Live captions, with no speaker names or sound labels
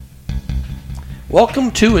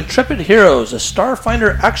Welcome to Intrepid Heroes, a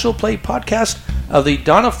Starfinder actual play podcast of the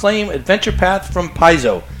Dawn of Flame adventure path from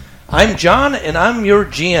Paizo. I'm John, and I'm your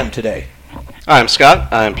GM today. I'm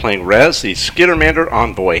Scott. I'm playing Rez, the Skittermander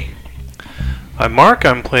Envoy. I'm Mark.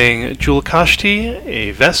 I'm playing Julakashti,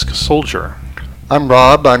 a Vesk soldier. I'm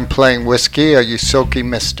Rob. I'm playing Whiskey, a Yusoki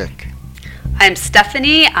mystic. I'm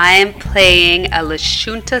Stephanie. I'm playing a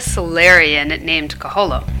Lashunta Solarian named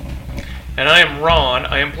Kaholo. And I am Ron.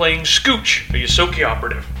 I am playing Scooch, a Yosoki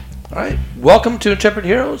operative. All right, welcome to Intrepid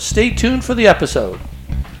Heroes. Stay tuned for the episode.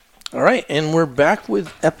 All right, and we're back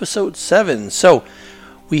with episode 7. So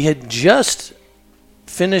we had just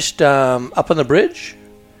finished up on the bridge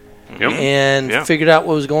and figured out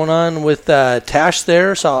what was going on with Tash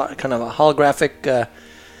there. Saw kind of a holographic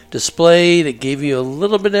display that gave you a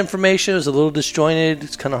little bit of information. It was a little disjointed.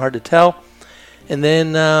 It's kind of hard to tell. And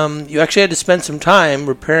then you actually had to spend some time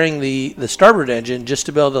repairing the starboard engine just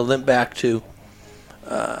to be able to limp back to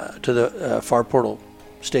the far portal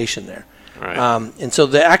station there. Right. And so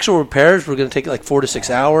the actual repairs were going to take like 4 to 6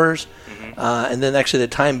 hours. And then actually the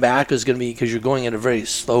time back is going to be, because you're going at a very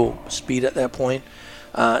slow speed at that point.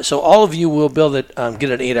 So all of you will be able to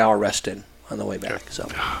get an 8-hour rest in on the way back. So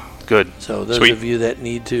Good. So those of you that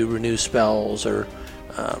need to renew spells or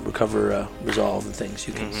recover resolve and things,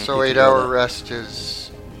 you can. So 8-hour rest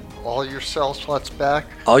is all your spell slots back?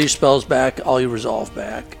 All your spells back, all your resolve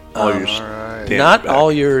back. All your Alright. not back.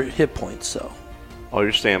 all your hit points, though. All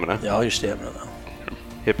your stamina. Yeah, all your stamina, though.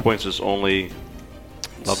 Hit points is only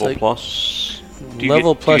level like plus.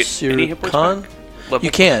 Level plus any your hit points con. back?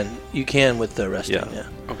 You can with the resting. Yeah.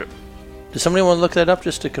 Okay. Does somebody want to look that up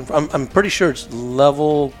just to confirm? I'm pretty sure it's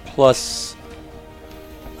level plus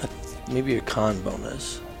maybe your con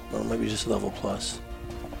bonus, or maybe just level plus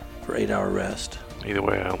for 8-hour rest. Either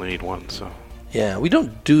way, I only need one, so. Yeah, we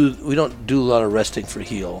don't do a lot of resting for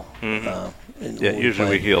heal. Yeah, usually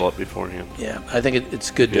we heal up beforehand. Yeah, I think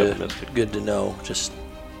it's good Yeah, to that's good. good to know, just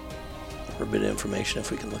for a bit of information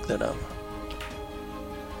if we can look that up.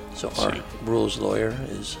 So our rules lawyer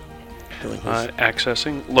is doing his.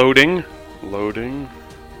 Accessing. Loading.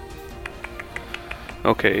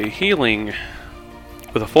 Okay, healing.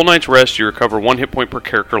 With a full night's rest, you recover 1 hit point per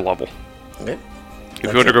character level. Okay.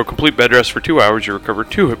 If you undergo complete bed rest for 2 hours, you recover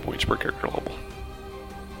 2 hit points per character level.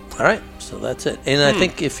 All right, so that's it. And I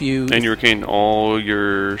think if you... And you regain all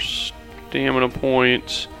your stamina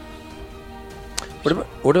points.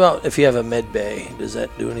 What about if you have a med bay? Does that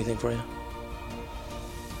do anything for you?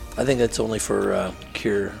 I think that's only for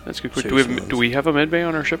cure. That's good. Do we have a med bay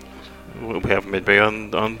on our ship? We have midbay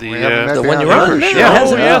on the the one you're on?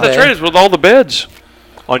 Yeah, that's right. It's with all the beds.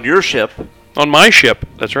 On your ship. On my ship.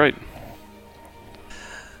 That's right.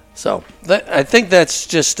 So I think that's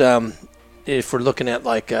just if we're looking at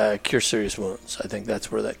like cure serious wounds. I think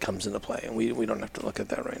that's where that comes into play, and we don't have to look at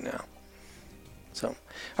that right now. So,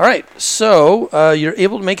 all right. So you're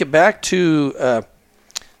able to make it back to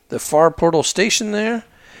the far portal station there,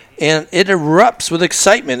 and it erupts with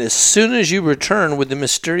excitement as soon as you return with the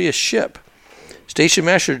mysterious ship. Station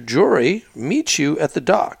Master Jory meets you at the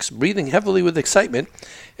docks, breathing heavily with excitement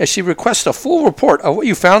as she requests a full report of what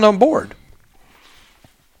you found on board.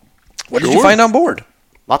 What did you find on board?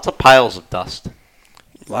 Lots of piles of dust.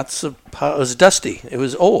 It was dusty. It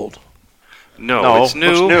was old. No, it's new.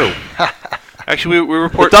 It's new. Actually, we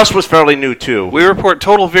report... The dust was fairly new, too. We report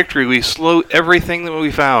total victory. We slew everything that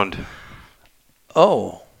we found.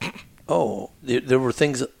 Oh, there were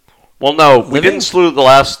things... Well, no, we didn't slew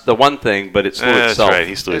the one thing, but it slew itself. That's right,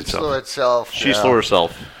 he slew It slew itself. She slew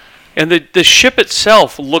herself. And the ship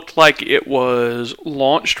itself looked like it was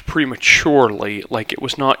launched prematurely, like it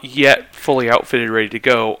was not yet fully outfitted, ready to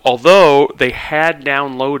go, although they had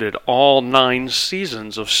downloaded all 9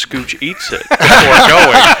 seasons of Scooch Eats It before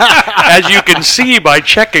going, as you can see by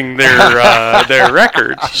checking their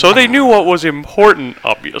records. So they knew what was important,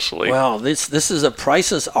 obviously. Well, this is a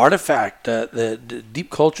priceless artifact. The Deep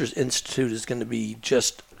Cultures Institute is going to be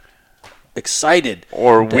just... excited.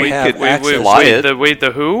 Or to we have could access. fly it.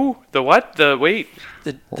 The who? The what? The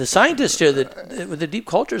scientists here with the Deep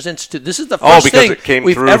Cultures Institute. This is the first thing it came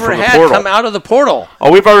we've through ever from the had portal. Come out of the portal.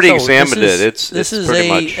 Oh, we've already So examined it. This It's is pretty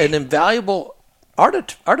much. an invaluable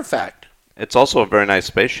artifact. It's also a very nice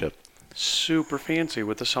spaceship. Super fancy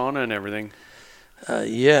with the sauna and everything.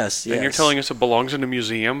 Yes. And you're telling us it belongs in a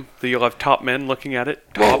museum, that you'll have top men looking at it?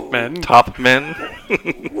 Top men?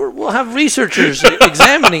 We'll have researchers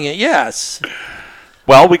examining it, yes.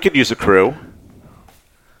 Well, we could use a crew.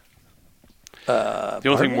 The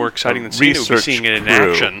only thing more exciting than seeing it would be seeing it in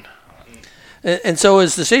crew. action. And so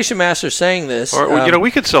is the station master saying this? Or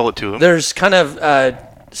we could sell it to him. There's kind of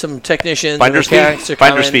some technicians Finder's and mechanics fee. are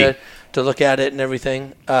Finder's coming fee. to look at it and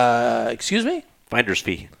everything. Excuse me? Finder's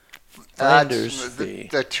fee. Finder's That's fee.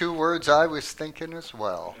 the two words I was thinking as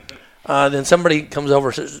well. Then somebody comes over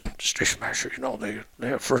and says, Station Master, they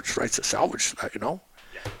have first rights to salvage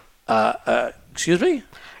that, excuse me?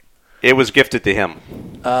 It was gifted to him.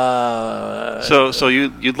 So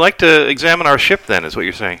you'd like to examine our ship then, is what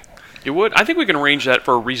you're saying? You would? I think we can arrange that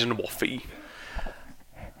for a reasonable fee.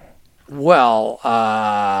 Well,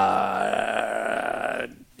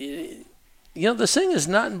 this thing is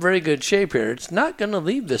not in very good shape here. It's not going to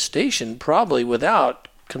leave the station probably without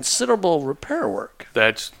considerable repair work.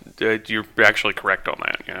 You're actually correct on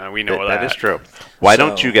that. Yeah, we know that. That is true. Why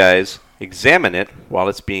don't you guys examine it while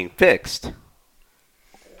it's being fixed?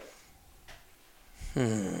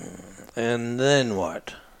 And then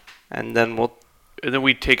what? And then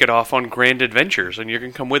we take it off on grand adventures, and you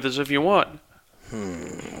can come with us if you want.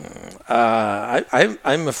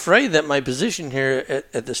 I'm afraid that my position here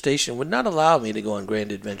at the station would not allow me to go on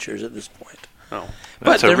grand adventures at this point. Oh,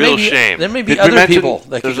 that's a real shame. There may be Did we other mention people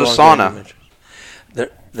that can there's go a on sauna? grand adventures.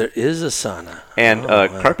 There is a sauna. and a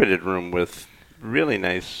carpeted room with really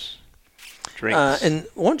nice drinks. And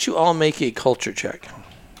won't you all make a culture check?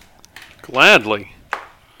 Gladly.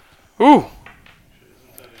 Ooh,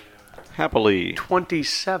 Happily.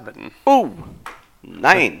 27. Ooh,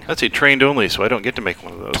 9. That's a trained only, so I don't get to make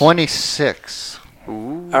one of those. 26.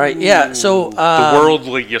 All right, yeah. So The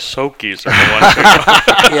worldly Yosokis are the ones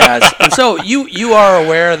who yes, and so you are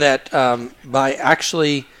aware that by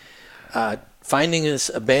actually finding this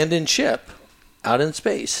abandoned ship out in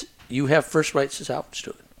space, you have first rights to salvage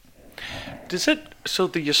to it. Does it? So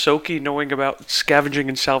the Yosoki knowing about scavenging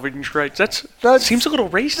and salvaging rights, that seems a little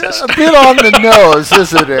racist. A bit on the nose,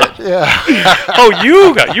 isn't it? Yeah. Oh,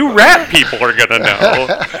 you rat people are gonna know.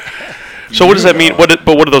 So what does that mean? What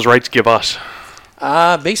do those rights give us?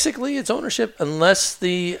 Basically, it's ownership unless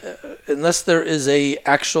there is a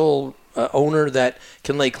actual owner that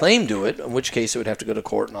can lay claim to it, in which case it would have to go to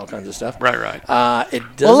court and all kinds of stuff. Right.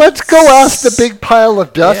 Well, let's go ask the big pile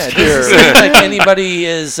of dust Yeah, it here. doesn't seem like anybody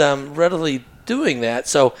is readily doing that.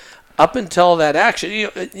 So up until that action,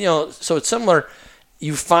 so it's similar.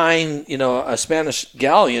 You find, a Spanish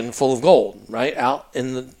galleon full of gold, right, out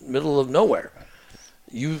in the middle of nowhere.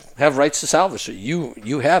 You have rights to salvage it.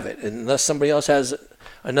 You have it, unless somebody else has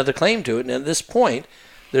another claim to it. And at this point,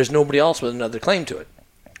 there's nobody else with another claim to it.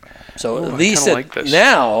 So at least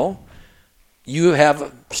now you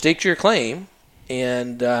have staked your claim,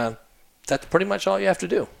 and that's pretty much all you have to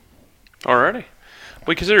do. Alrighty.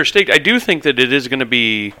 We consider staked. I do think that it is going to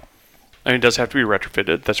be. It does have to be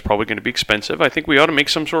retrofitted. That's probably going to be expensive. I think we ought to make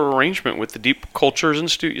some sort of arrangement with the Deep Cultures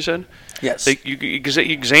Institute. You said. Yes. You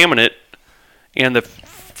examine it, and the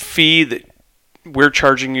fee that we're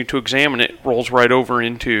charging you to examine it rolls right over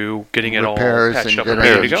into getting it all patched up and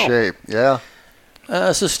ready to go. Shape. Yeah.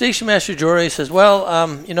 So Station Master Jory says, well,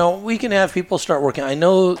 we can have people start working. I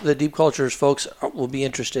know the Deep Cultures folks will be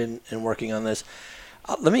interested in working on this.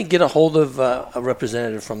 Let me get a hold of a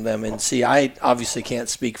representative from them and see. I obviously can't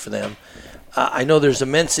speak for them. I know there's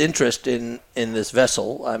immense interest in this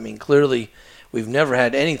vessel. I mean, clearly we've never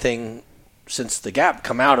had anything since the Gap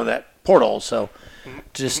come out of that portal. So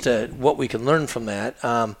just what we can learn from that.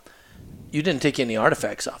 You didn't take any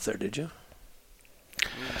artifacts off there, did you?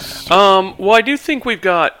 Well, I do think we've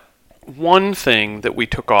got one thing that we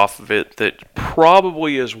took off of it that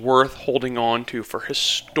probably is worth holding on to for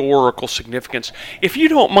historical significance. If you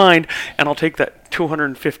don't mind, and I'll take that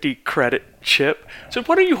 250 credit chip. So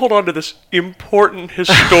why don't you hold on to this important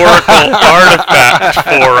historical artifact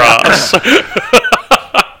for us?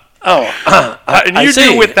 And you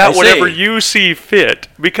do with that whatever you see fit,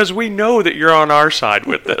 because we know that you're on our side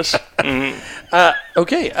with this.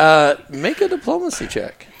 Okay, make a diplomacy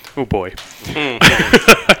check. Oh boy.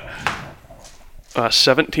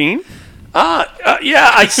 17?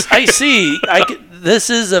 Yeah, I see. This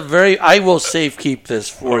is I will safe keep this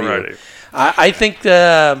for you. I think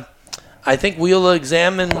we'll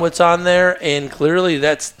examine what's on there, and clearly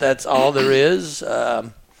that's all there is.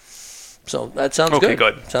 So that sounds good. Okay,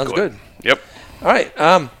 good. Sounds good. Yep. All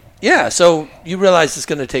right. Yeah, so you realize it's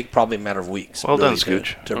going to take probably a matter of weeks. Well done, really,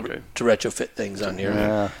 Scooch. To retrofit things on here.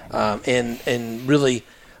 Yeah. And really,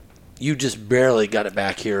 you just barely got it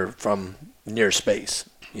back here from near space,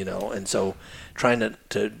 and so trying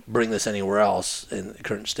to bring this anywhere else in the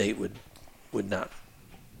current state would not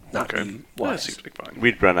be wise. That seems like fine.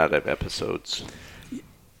 We'd run out of episodes.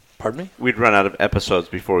 Pardon me? We'd run out of episodes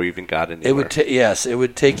before we even got anywhere. It would it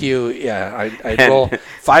would take you. Yeah, I'd roll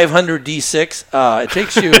 500 d6. It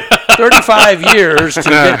takes you 35 years to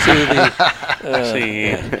get to the.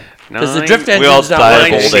 See, Because the drift we all engine's not die of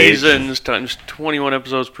working. old age. seasons times 21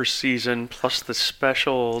 episodes per season plus the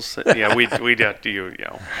specials. Yeah, we got you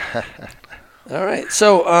know. All right.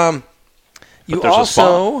 So you there's a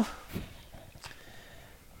also.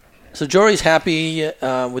 So Jory's happy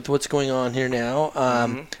with what's going on here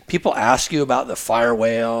now. People ask you about the fire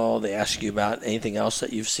whale. They ask you about anything else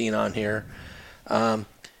that you've seen on here. And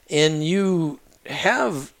you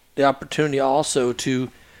have the opportunity also to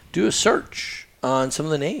do a search on some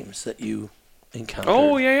of the names that you encountered.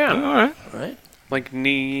 Oh yeah. All right. Right? Like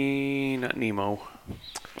not Nemo.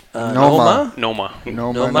 Noma. Noma.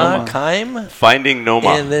 Noma, Kaim, Finding Noma.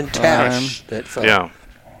 and then Tash. That fell. Yeah.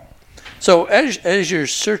 So as you're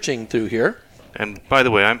searching through here, And by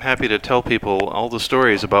the way, I'm happy to tell people all the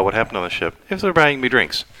stories about what happened on the ship if they're buying me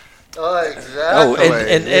drinks. Exactly.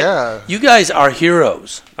 and you guys are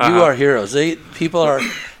heroes. You Uh-huh. are heroes. People are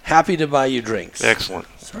happy to buy you drinks. Excellent.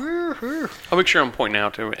 I'll make sure I'm pointing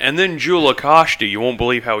out to him. And then Jula Koshti, you won't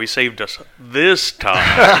believe how he saved us this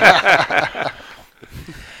time.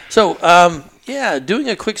 So, doing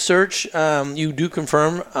a quick search, you do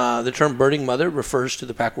confirm the term Birding Mother refers to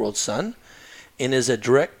the Packworld sun and is a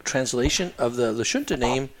direct translation of the Lashunta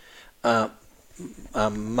name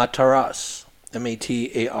Mataras,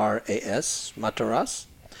 M-A-T-A-R-A-S, Mataras,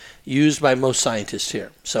 used by most scientists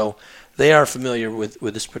here. So they are familiar with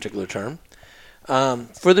this particular term.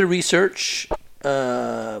 Further research,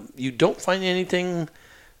 you don't find anything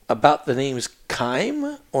about the names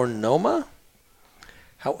Kaim or Noma.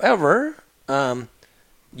 However,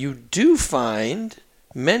 you do find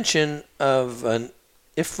mention of an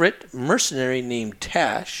Ifrit mercenary named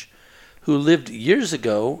Tash, who lived years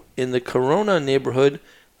ago in the Corona neighborhood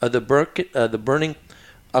of the burning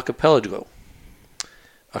archipelago.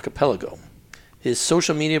 His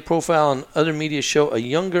social media profile and other media show a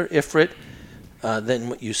younger Ifrit than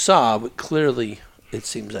what you saw, but clearly it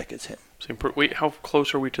seems like it's him. Wait, how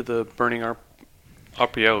close are we to the burning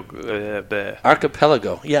Archipelago.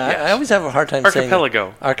 Yeah, Yes. I always have a hard time saying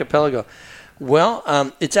Archipelago. Archipelago. Well,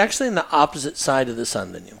 it's actually on the opposite side of the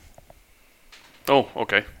sun than you. Oh,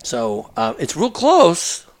 okay. So it's real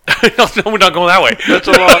close. No, we're not going that way. That's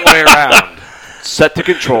a long way around. Set the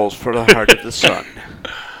controls for the heart of the sun.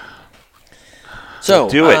 So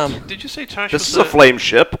Do it. Did you say Tash This was is a flame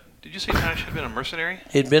ship. Did you say Tash had been a mercenary?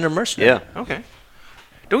 he'd been a mercenary. Yeah. Okay.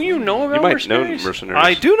 Don't you know about You might mercenaries? know mercenaries.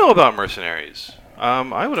 I do know about mercenaries.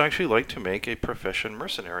 I would actually like to make a profession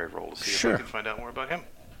mercenary roll to see Sure. if I can find out more about him.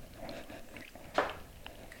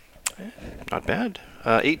 Not bad.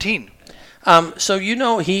 18. So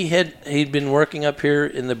he'd been working up here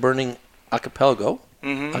in the burning archipelago.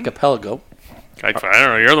 Archipelago. I don't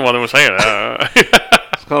know. You're the one that was saying it.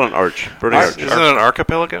 It's called an arch. Burning arch. Isn't it an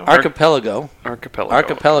archipelago? Archipelago.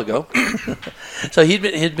 Archipelago. So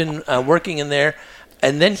he'd been working in there,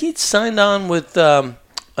 and then he'd signed on with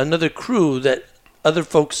another crew that other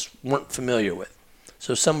folks weren't familiar with.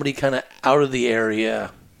 So somebody kind of out of the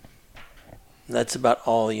area. That's about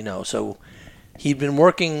all you know. So he'd been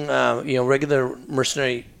working, regular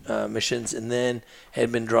mercenary missions, and then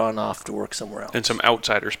had been drawn off to work somewhere else. And some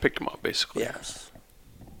outsiders picked him up, basically. Yes.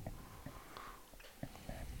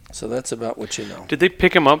 So that's about what you know. Did they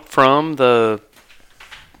pick him up from the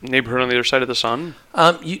neighborhood on the other side of the sun?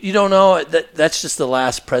 You don't know. That's just the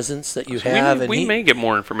last presence that you So have. we may get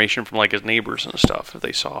more information from like his neighbors and stuff if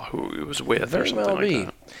they saw who he was with or Very something well like be.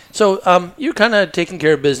 that. So you're kind of taking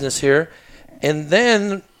care of business here, and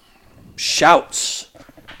then shouts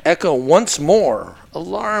echo once more.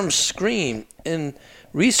 Alarms scream, and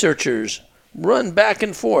researchers run back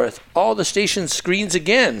and forth. All the station's screens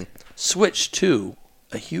again switch to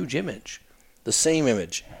a huge image, the same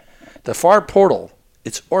image. The far portal,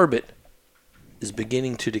 its orbit, is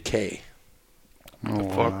beginning to decay. The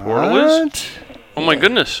far portal is? Oh my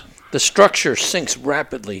goodness. The structure sinks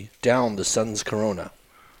rapidly down the sun's corona.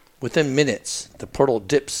 Within minutes, the portal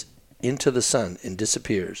dips into the sun and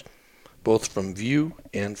disappears, both from view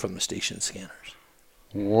and from the station scanners.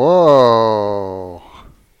 Whoa.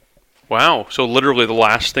 Wow. So literally the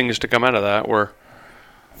last things to come out of that were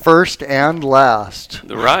First and last.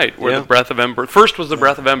 the breath of ember. First was the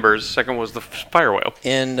breath of embers. Second was the fire whale.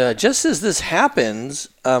 And just as this happens,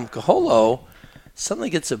 Kaholo suddenly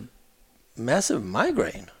gets a massive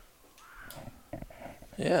migraine.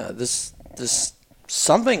 Yeah, this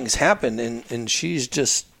something's happened, and she's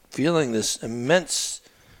just feeling this immense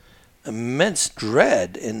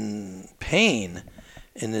dread and pain,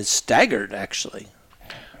 and is staggered, actually.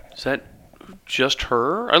 Is that just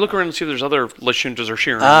her? I look around and see if there's other Lashuntas or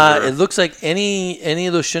Shirans. It looks like any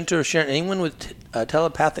of those Shinto or Sharon, anyone with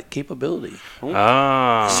telepathic capability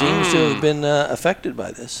Ah. seems to have been affected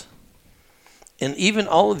by this. And even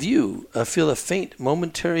all of you feel a faint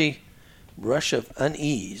momentary rush of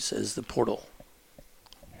unease as the portal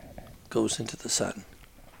goes into the sun.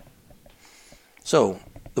 So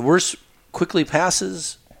the worst quickly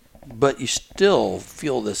passes, but you still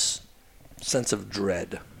feel this sense of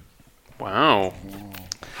dread. Wow.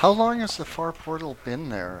 How long has the far portal been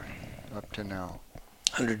there up to now?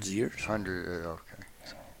 Hundreds of years. Okay.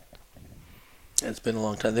 It's been a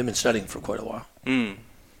long time. They've been studying for quite a while. Okay.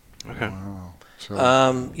 Wow.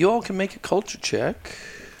 So You all can make a culture check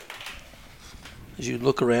as you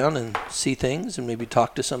look around and see things and maybe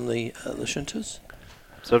talk to some of the Lashuntas.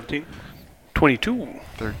 17? 22.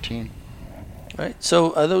 13. All right. So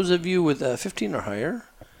those of you with 15 or higher,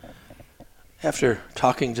 after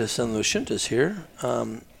talking to some of the Lashuntas here,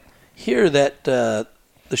 hear that the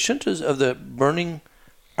Lashuntas of the Burning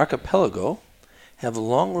Archipelago have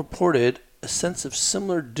long reported a sense of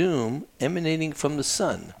similar doom emanating from the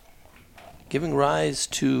sun, giving rise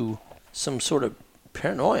to some sort of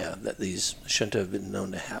paranoia that these Lashunta have been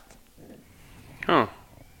known to have. Huh.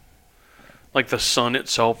 Like the sun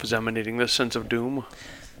itself is emanating this sense of doom?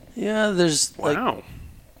 Yeah, there's Wow.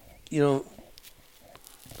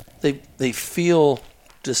 They feel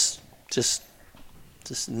just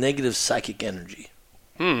negative psychic energy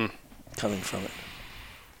coming from it.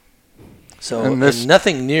 So And this-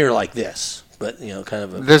 nothing near like this, but kind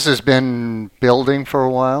of a. This has been building for a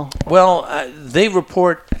while? Well,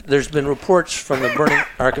 there's been reports from the Burning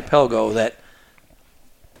Archipelago that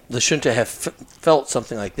the Shunta have felt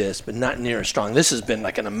something like this, but not near as strong. This has been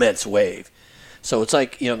like an immense wave. So it's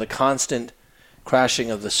like, the constant crashing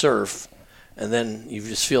of the surf, and then you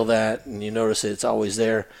just feel that, and you notice it's always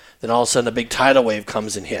there. Then all of a sudden a big tidal wave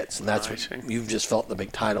comes and hits, and that's I what see. you've just felt, the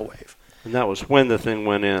big tidal wave. And that was when the thing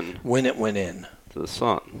went in When it went in. to the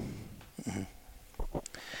sun.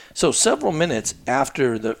 So several minutes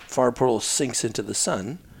after the far portal sinks into the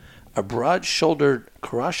sun, a broad-shouldered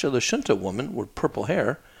Karasha Lashunta woman with purple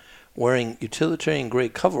hair, wearing utilitarian gray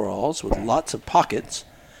coveralls with lots of pockets,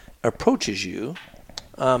 approaches you.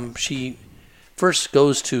 She first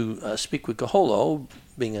goes to speak with Kaholo,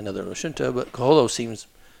 being another Lashunta, but Kaholo seems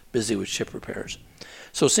busy with ship repairs.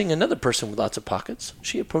 So seeing another person with lots of pockets,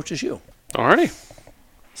 she approaches you. Alrighty.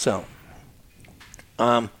 So,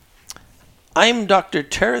 I'm Dr.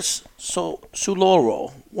 Teres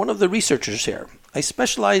Suloro, one of the researchers here. I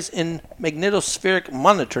specialize in magnetospheric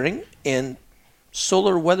monitoring and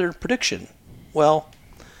solar weather prediction. Well,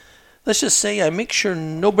 let's just say I make sure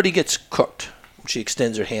nobody gets cooked. She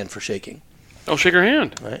extends her hand for shaking. Oh, shake her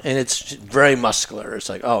hand. Right? And it's very muscular. It's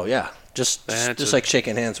like, oh, yeah, just like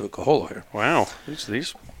shaking hands with Kaholo here. Wow.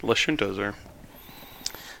 These Lashuntas are...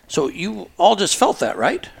 So you all just felt that,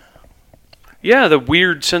 right? Yeah, the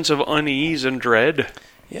weird sense of unease and dread.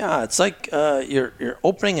 Yeah, it's like you're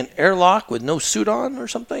opening an airlock with no suit on or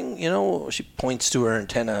something. She points to her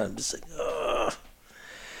antenna. I'm just like, ugh.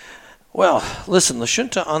 Well, listen,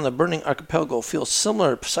 Lashunta on the Burning Archipelago feels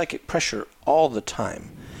similar psychic pressure all the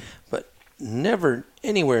time, but never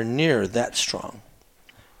anywhere near that strong.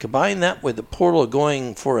 Combine that with the portal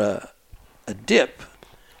going for a dip.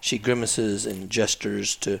 She grimaces and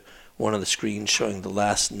gestures to one of the screens showing the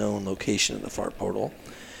last known location of the far portal.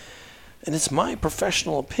 And it's my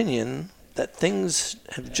professional opinion that things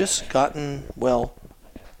have just gotten,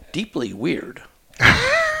 deeply weird.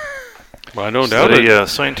 Well, I don't Is doubt that it. a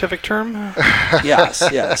scientific term? Yes.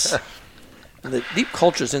 The Deep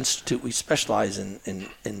Cultures Institute, we specialize in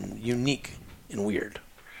unique and weird.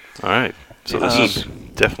 All right. So this is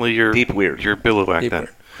definitely your Deep weird. your billowback Deep then.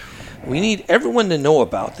 weird. We need everyone to know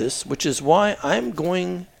about this, which is why I'm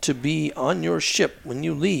going to be on your ship when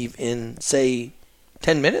you leave in, say,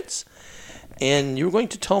 10 minutes. And you're going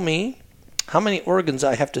to tell me how many organs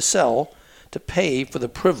I have to sell to pay for the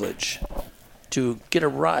privilege to get a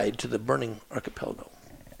ride to the Burning Archipelago.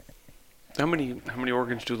 How many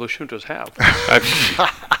organs do Lashuntas have?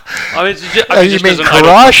 You mean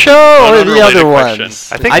Karasha or the other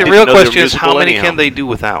ones? I think I the didn't real know they were question is how musical many anyhow. can they do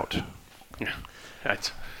without?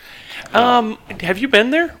 That's, have you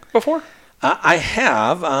been there before? I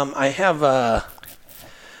have. I have a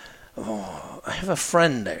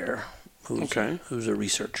friend there who's a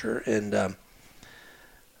researcher, and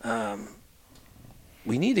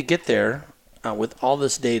we need to get there with all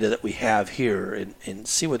this data that we have here and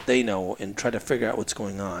see what they know and try to figure out what's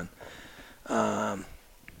going on.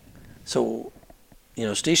 So,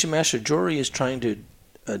 Station Master Jory is trying to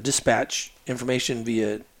dispatch information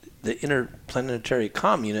via the interplanetary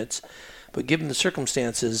comm units, but given the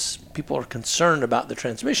circumstances, people are concerned about the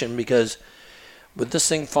transmission because with this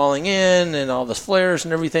thing falling in and all the flares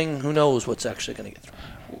and everything, who knows what's actually going to get through.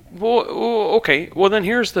 Well, okay. Well, then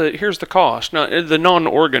here's the cost. The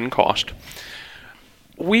non-organ cost.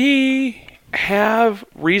 We have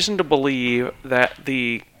reason to believe that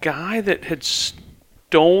the guy that had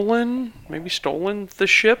stolen the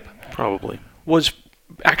ship, Probably. was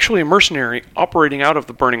actually a mercenary operating out of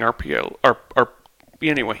the burning RPO.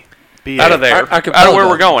 Anyway, BA. out of there, out of Archipelago. where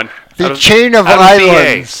we're going. The chain of out of BA.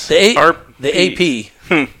 islands. The RP.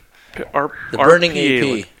 AP. The burning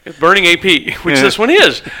AP. Burning AP, which this one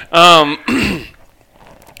is.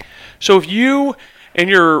 So if you and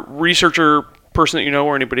your researcher person that you know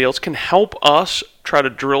or anybody else can help us try to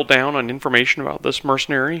drill down on information about this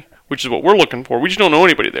mercenary, which is what we're looking for. We just don't know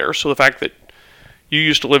anybody there. So the fact that you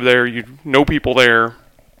used to live there, you know people there,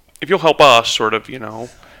 if you'll help us sort of, do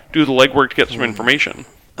the legwork to get some information,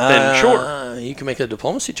 then sure. You can make a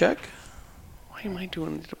diplomacy check. Why am I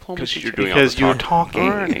doing the diplomacy? Because you're talking.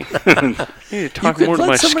 Alrighty. I need to talk could more to let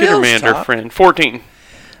my somebody else Skittermander talk. friend. 14.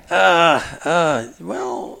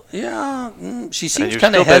 Well, yeah. She And seems you're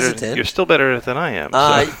kind still of better- hesitant. You're still better than I am.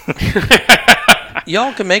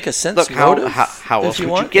 Y'all can make a sense Look, motive how if else you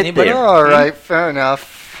would want. you get Anybody? there? All right, fair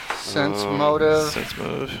enough. Sense motive. Sense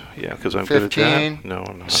motive. Yeah, because I'm good at 15. that. No,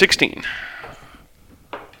 I'm not. 16.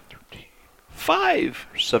 5.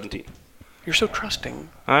 17. You're so trusting.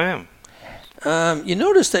 I am. You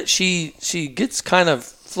notice that she gets kind of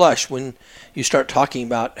flush when you start talking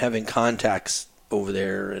about having contacts over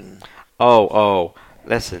there, and Oh,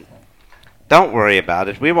 listen. Don't worry about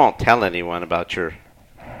it. We won't tell anyone about your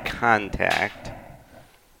contact.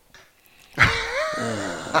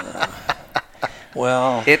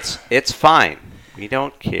 well, It's fine. We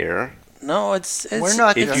don't care. no, it's We're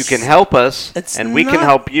not If just- you can help us it's and we can not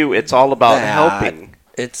help you, it's all about that. helping.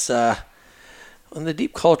 It's in the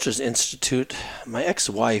Deep Cultures Institute. My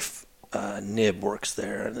ex-wife Nib works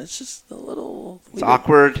there, and it's just a little. It's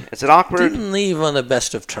awkward. Is it awkward? Didn't leave on the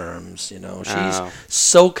best of terms. She's Oh.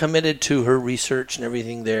 so committed to her research and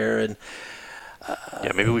everything there, and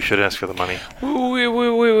Yeah, maybe we should ask for the money.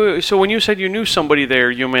 Wait. So when you said you knew somebody there,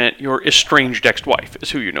 you meant your estranged ex-wife is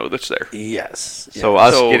who you know that's there. yes. So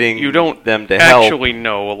us So getting you don't them to help. actually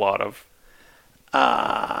know a lot of.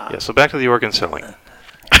 Yeah, so back to the organ selling.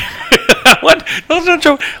 What? Let's not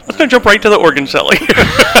jump right to the organ selling.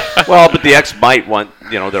 Well, but the ex might want,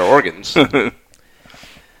 their organs.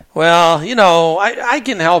 Well, I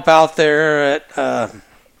can help out there.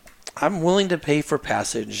 I'm willing to pay for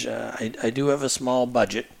passage. I do have a small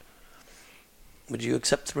budget. Would you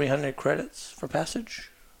accept 300 credits for passage?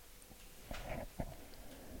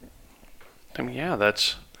 I mean, yeah,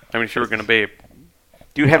 that's. I mean, if you were going to pay.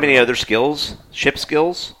 Do you have any other skills? Ship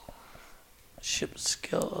skills? Ship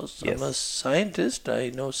skills. Yes. I'm a scientist. I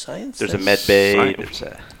know science. There's a med bay. Science. There's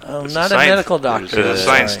a, I'm There's not a science- medical doctor. There's a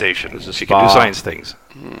science Sorry. station. There's a She can do spa. science things.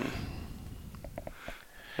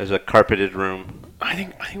 there's a carpeted room. I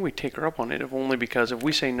think we take her up on it, if only because if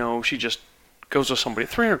we say no, she just goes with somebody.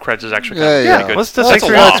 300 credits is actually kind of Yeah. pretty good. Let's That's take a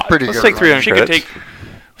 300. lot. That's pretty Let's good. take 300 She could credits. take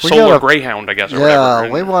We Solar gotta- Greyhound, I guess, or Yeah,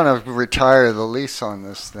 whatever. we want to retire the lease on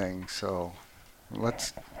this thing, so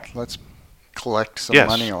let's collect some Yes,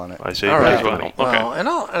 money on it. I say All might right. as well. Okay. Well, and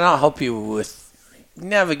I'll help you with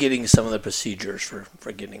navigating some of the procedures for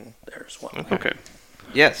getting there as well. Okay.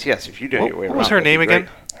 Yes, if you do your way What was around, her name that'd be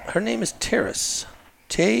again? Her name is Terrace.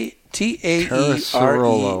 Taereess.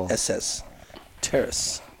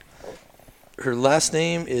 Terrace. Her last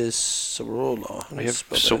name is Sorolo. We have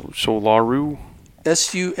Solaru.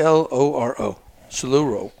 Suloro.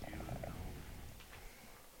 Soluro.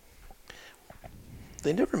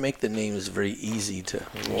 They never make the names very easy to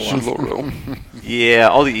roll off. Solaro. great. Yeah,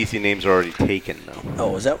 all the easy names are already taken, though.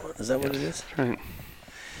 Oh, is that what it is? Right.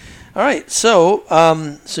 All right. So,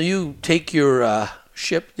 so you take your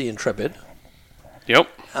ship, the Intrepid. Yep.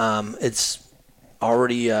 It's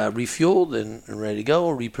already refueled and ready to go,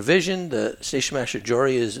 reprovisioned. The station master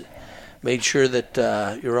Jory has made sure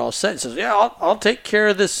that you're all set. He says, "Yeah, I'll take care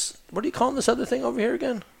of this." What do you call this other thing over here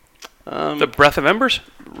again? The Breath of Embers.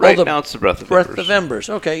 Right the now it's the Breath of Breath Embers. of Embers.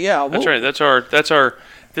 Okay, yeah. That's right. That's our.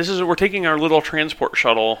 We're taking our little transport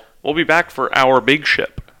shuttle. We'll be back for our big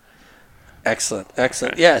ship. Excellent.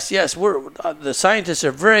 Yes. We're the scientists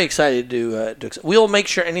are very excited to. We'll make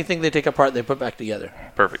sure anything they take apart they put back together.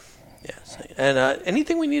 Perfect. Yes. And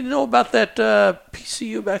anything we need to know about that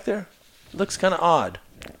PCU back there? It looks kind of odd.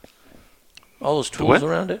 All those tools what?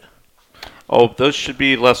 around it. Oh, those should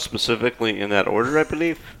be left specifically in that order, I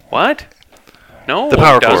believe. What? No. The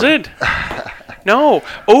power does cord. it? No.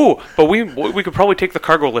 Oh, but we could probably take the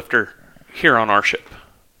cargo lifter here on our ship.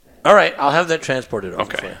 All right, I'll have that transported over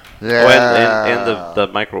Okay. for you. Yeah. Oh, and the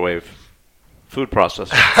microwave food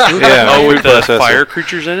processor. Yeah, Oh, with the processor. fire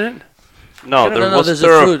creatures in it. No, no, there's a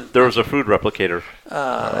food. there was a food replicator.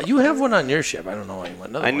 You have one on your ship. I don't know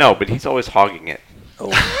anyone. I know, but he's always hogging it. Oh.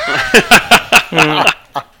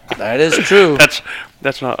 That is true.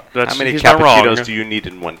 That's not. That's How many he's not wrong. cappuccinos do you need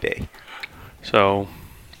in one day? So,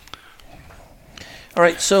 All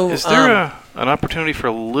right, so Is there an opportunity for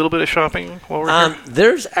a little bit of shopping while we're here?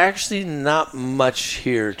 there's actually not much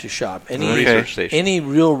here to shop. Research station. Any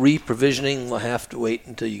real reprovisioning will have to wait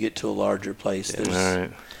until you get to a larger place. All There's-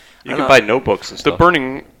 right. You can buy notebooks and the stuff.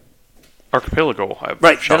 Burning Archipelago will have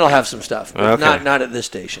Right, shopping. that'll have some stuff, but Okay. not at this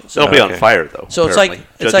station. So They'll be on Okay. fire though. So it's apparently, like-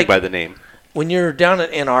 it's judging like- by the name. when you're down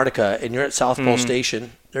at Antarctica and you're at South Pole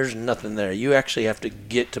Station, there's nothing there. You actually have to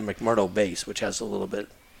get to McMurdo Base, which has a little bit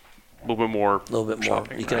more.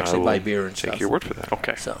 shopping. You can right? actually I buy will beer and Take stuff. your word for that.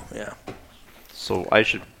 Okay. So yeah. So I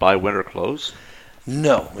should buy winter clothes.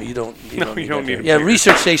 No, you don't. You No, don't you need don't that need here. a Yeah, beer.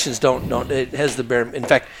 research stations don't. It has the bare. In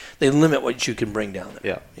fact, they limit what you can bring down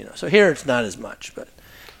there. Yeah. You know. So here it's not as much, but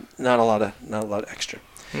not a lot of extra.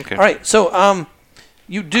 Okay. All right. So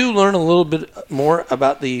you do learn a little bit more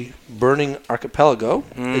about the burning archipelago.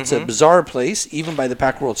 It's a bizarre place, even by the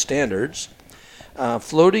Packworld standards.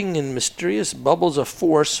 Floating in mysterious bubbles of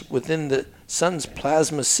force within the sun's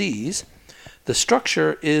plasma seas, the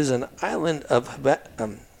structure is an island of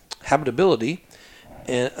habitability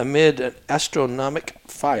amid an astronomic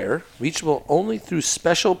fire, reachable only through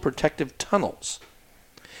special protective tunnels.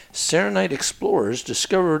 Serenite explorers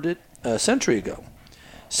discovered it a century ago.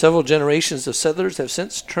 Several generations of settlers have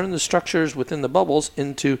since turned the structures within the bubbles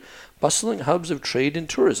into bustling hubs of trade and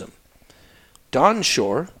tourism. Dawn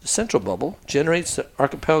Shore, the central bubble, generates the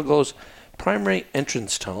archipelago's primary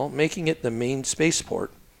entrance tunnel, making it the main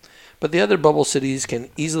spaceport. But the other bubble cities can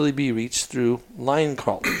easily be reached through line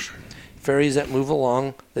crawlers, ferries that move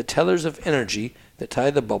along the tethers of energy that tie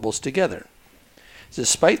the bubbles together.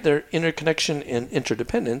 Despite their interconnection and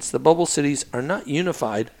interdependence, the bubble cities are not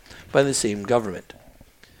unified by the same government.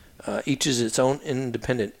 Each is its own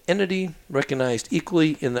independent entity, recognized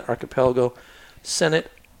equally in the archipelago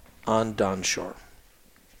Senate on Dawn Shore.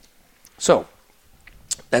 So,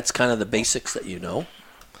 that's kind of the basics that you know.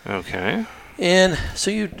 Okay. And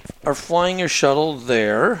so you are flying your shuttle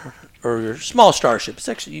there, or your small starship. It's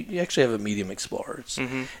actually you actually have a medium explorer.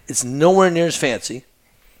 It's nowhere near as fancy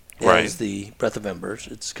Right. as the Breath of Embers.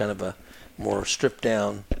 It's kind of a more stripped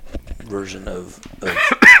down version of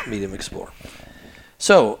medium explorer.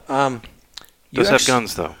 So, Does have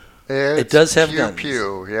guns though. It does have guns.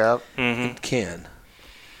 Pew, yeah. Mm-hmm. It can.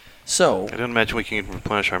 So, I don't imagine we can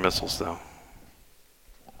replenish our missiles though.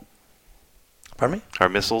 pardon me? Our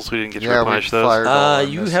missiles, we didn't get to Yeah, we replenish those. fired all our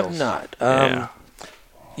You have missiles. not. Yeah.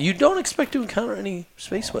 You don't expect to encounter any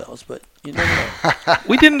space whales, but you never know.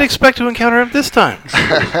 We didn't expect to encounter them this time.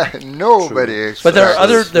 Nobody expects But there are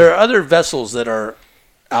this. there are other vessels that are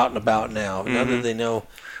out and about now. Now that they know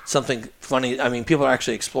something funny, I mean, people are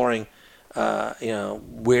actually exploring,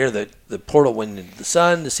 where the portal went into the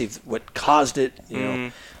sun to see what caused it. You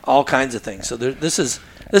know, all kinds of things. So this is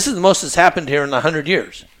the most that's happened here in 100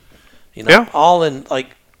 years. You know, Yeah. all in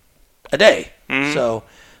like a day. So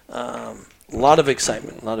a lot of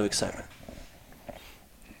excitement.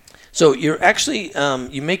 So you're actually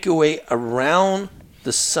you make your way around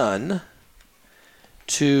the sun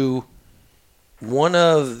to one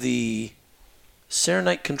of the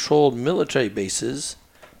Serenite-controlled military bases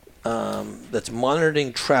that's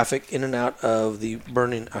monitoring traffic in and out of the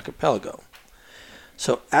burning archipelago.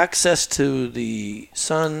 So access to the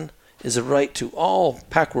sun is a right to all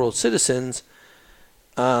Packworld citizens,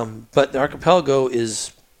 but the archipelago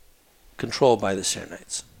is controlled by the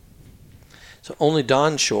Serenites. So only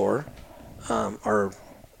Dawn Shore are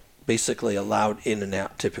basically allowed in and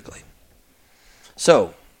out typically.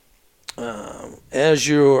 So as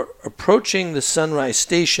you're approaching the Sunrise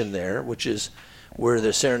Station there, which is where the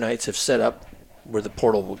Serenites have set up where the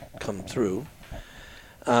portal will come through,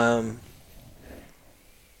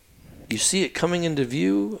 you see it coming into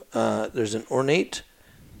view. There's an ornate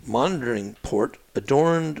monitoring port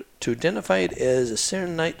adorned to identify it as a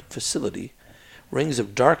Serenite facility. Rings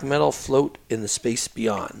of dark metal float in the space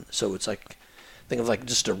beyond. So it's like, think of like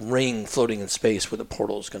just a ring floating in space where the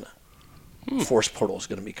portal is going to, force portal is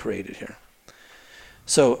going to be created here.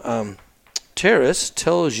 So Terrace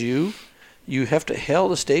tells you you have to hail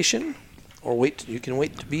the station, or wait. You can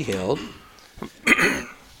wait to be hailed.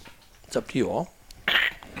 It's up to you all.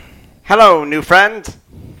 Hello, new friend.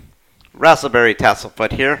 Raspberry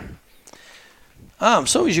Tasselfoot here.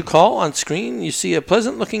 So as you call on screen, you see a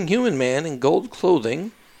pleasant-looking human man in gold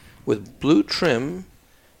clothing with blue trim.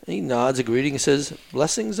 And he nods a greeting and says,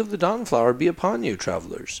 "Blessings of the Dawnflower be upon you,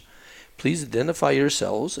 travelers. Please identify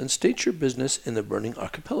yourselves and state your business in the burning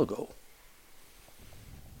archipelago."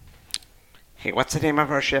 Hey, what's the name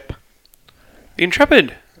of our ship? The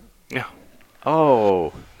Intrepid.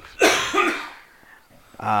 Oh.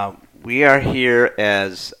 We are here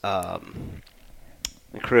as the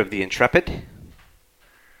crew of the Intrepid.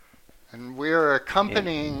 And we're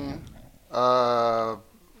accompanying. We're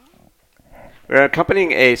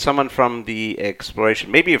accompanying someone from the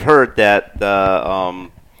exploration. Maybe you've heard that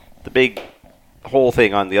the big hole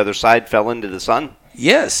thing on the other side fell into the sun.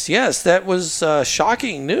 Yes, that was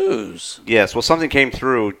shocking news. Yes, well, something came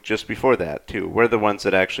through just before that too. We're the ones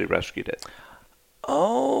that actually rescued it.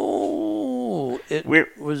 Oh, it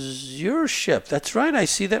was your ship. That's right. I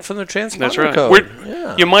see that from the transponder That's right. code.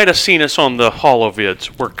 Yeah. You might have seen us on the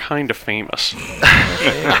holovids. We're kind of famous.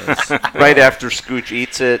 Right after Scooch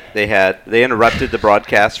eats it, they interrupted the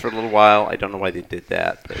broadcast for a little while. I don't know why they did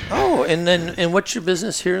that. But. Oh, and what's your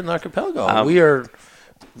business here in the archipelago? We are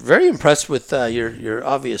very impressed with your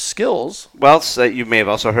obvious skills. Well, so you may have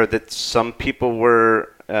also heard that some people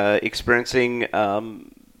were experiencing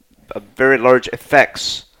very large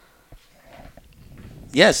effects.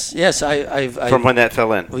 Yes. I've from when that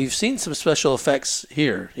fell in. We've seen some special effects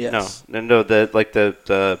here. Yes. No. The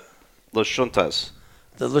Los Juntas.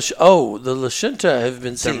 The Lashunta have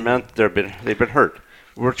been seen. They've been hurt.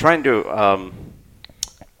 We're trying to.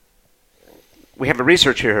 We have a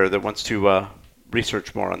researcher here that wants to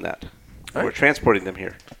research more on that. Right. We're transporting them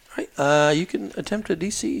here. Right. You can attempt a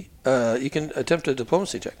DC. You can attempt a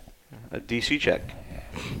diplomacy check. A DC check.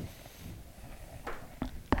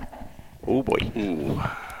 Oh boy. Ooh.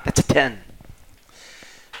 That's a 10.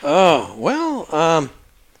 Oh well.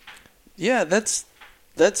 Yeah, that's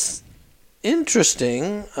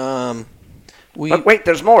interesting. But wait,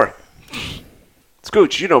 there's more.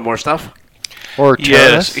 Scooch, you know more stuff. Or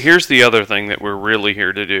Yes, here's the other thing that we're really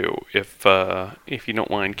here to do, if you don't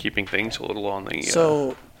mind keeping things a little on the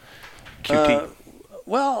QT.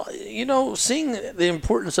 Well, seeing the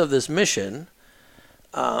importance of this mission,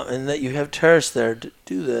 and that you have terrorists there to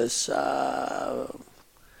do this, I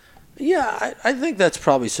think that's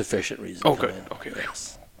probably sufficient reason. Oh, good. Okay.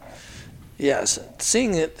 Yes,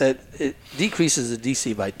 seeing that it decreases the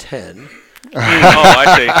DC by 10.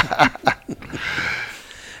 I see.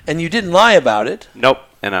 And you didn't lie about it. Nope,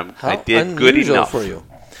 and I did good unusual enough for you.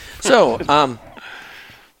 So,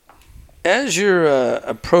 as you're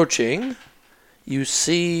approaching, you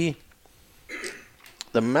see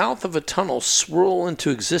the mouth of a tunnel swirl into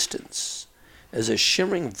existence as a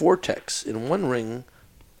shimmering vortex in one ring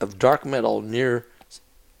of dark metal near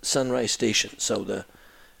Sunrise Station. So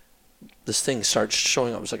this thing starts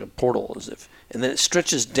showing up. It's like a portal, and then it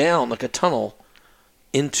stretches down like a tunnel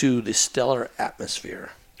into the stellar atmosphere.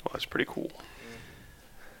 Well, that's pretty cool.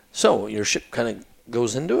 So your ship kind of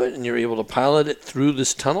goes into it, and you're able to pilot it through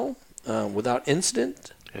this tunnel without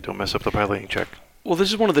incident. Yeah, don't mess up the piloting check. Well,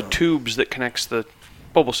 this is one of the tubes that connects the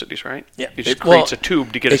bubble cities, right? Yeah. It just creates a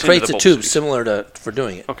tube to get us into the bubble It creates a tube cities. similar for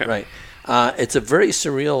doing it. Okay. Right. It's a very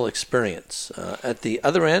surreal experience. At the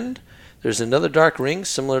other end, there's another dark ring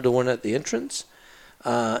similar to one at the entrance,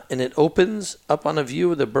 and it opens up on a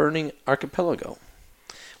view of the burning archipelago.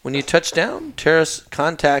 When you touch down, Terrace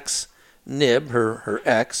contacts Nib, her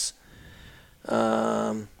ex,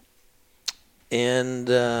 and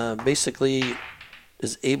basically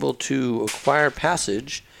is able to acquire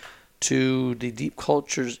passage to the Deep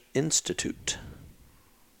Cultures Institute.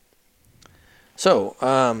 So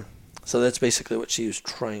that's basically what she was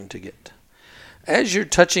trying to get. As you're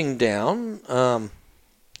touching down,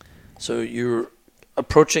 so you're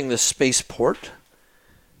approaching the spaceport,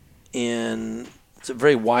 and it's a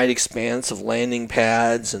very wide expanse of landing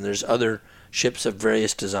pads, and there's other ships of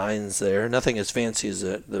various designs there. Nothing as fancy as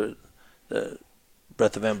the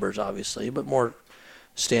Breath of Embers, obviously, but more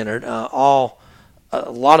standard. A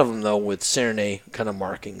lot of them, though, with Serenade kind of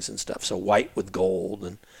markings and stuff. So white with gold,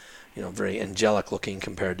 and very angelic looking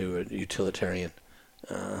compared to a utilitarian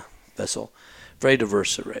vessel. Very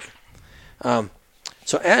diverse array.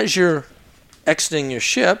 So as you're exiting your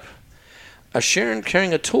ship, a Sharon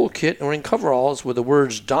carrying a toolkit and wearing coveralls with the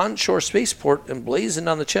words Dawn Shore Spaceport emblazoned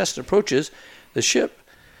on the chest approaches the ship,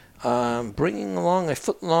 bringing along a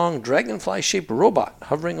foot-long dragonfly-shaped robot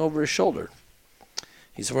hovering over his shoulder.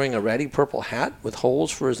 He's wearing a ratty purple hat with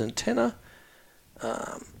holes for his antenna,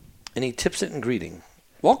 and he tips it in greeting.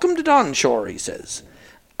 "Welcome to Dawn Shore," he says.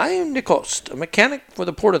 "I am Nicost, a mechanic for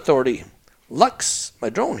the Port Authority. Lux, my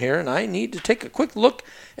drone here, and I need to take a quick look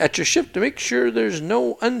at your ship to make sure there's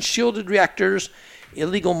no unshielded reactors,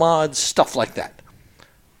 illegal mods, stuff like that.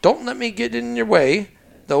 Don't let me get in your way,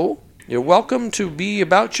 though. You're welcome to be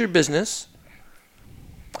about your business.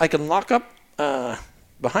 I can lock up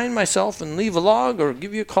behind myself and leave a log or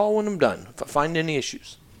give you a call when I'm done if I find any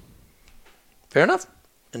issues." Fair enough.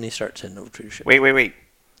 And he starts heading over to your ship. Wait.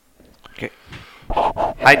 Okay.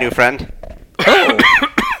 Hi, new friend. Oh,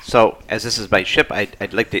 So, as this is my ship,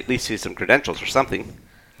 I'd like to at least see some credentials or something.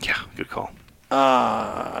 Yeah, good call.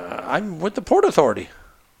 I'm with the Port Authority.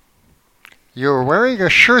 You're wearing a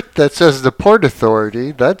shirt that says the Port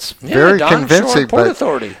Authority. That's very Don Shore convincing, Port but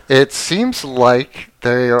Authority. it seems like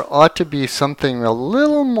there ought to be something a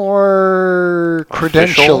little more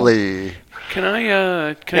credentially. Can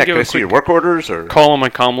I Can I give see a your quick work orders or? call on my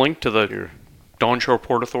comm link to the Dawn Shore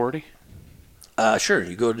Port Authority? Sure,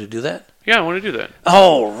 you go to do that? Yeah, I want to do that.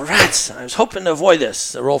 Oh, rats. I was hoping to avoid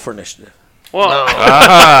this. A roll for initiative. Well,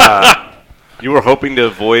 You were hoping to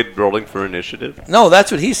avoid rolling for initiative? No,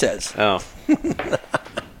 that's what he says. Oh.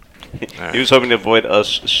 He was hoping to avoid us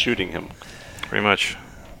shooting him. Pretty much.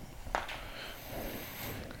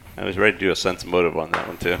 I was ready to do a sense motive on that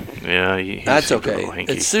one, too. Yeah, he That's seemed a okay. little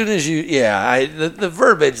hanky. As soon as you, the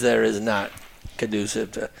verbiage there is not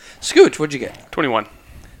conducive to. Scooch, what'd you get? 21.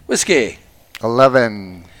 Whiskey.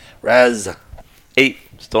 11. Raz. 8.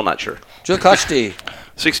 Still not sure. Julkashti.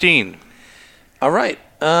 16. All right.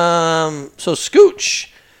 So Scooch,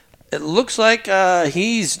 it looks like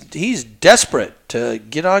he's desperate to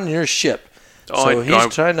get on your ship. Oh, So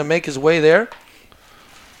he's trying to make his way there.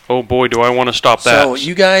 Oh boy, do I want to stop that. So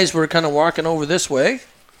you guys were kind of walking over this way,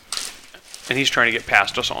 And he's trying to get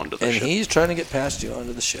past us onto the and ship. he's trying to get past you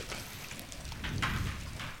onto the ship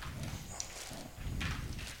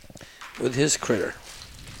with his critter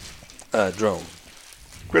drone.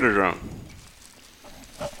 Critter drone.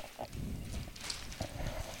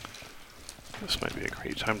 This might be a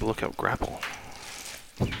great time to look up grapple.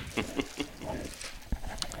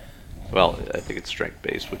 Well, I think it's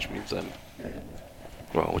strength-based, which means I'm...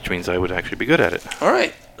 Well, which means I would actually be good at it. All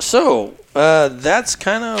right. So that's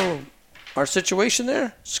kind of our situation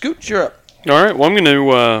there. Scooch, you're up. All right, well, I'm going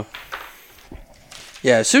to...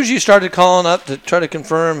 Yeah, as soon as you started calling up to try to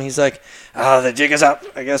confirm, he's like, the jig is up.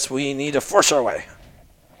 I guess we need to force our way.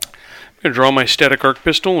 I'm going to draw my static arc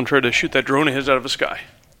pistol and try to shoot that drone of his out of the sky.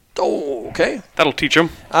 Oh, okay. That'll teach him.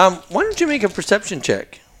 Why don't you make a perception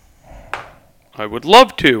check? I would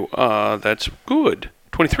love to. That's good.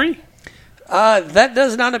 23. That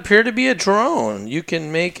does not appear to be a drone. You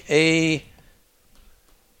can make a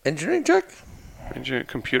engineering check?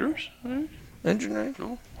 Computers? Engineering?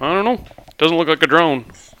 No, I don't know. Doesn't look like a drone.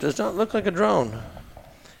 Does not look like a drone.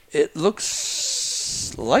 It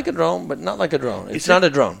looks like a drone, but not like a drone. It's not a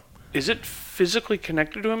drone. Is it physically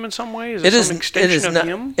connected to him in some way? Is It it is. some It extension is of not.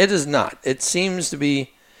 him? It is not. It seems to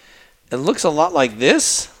be. It looks a lot like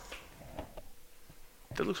this.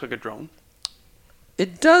 That looks like a drone.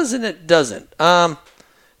 It does and it doesn't.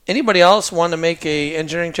 Anybody else want to make a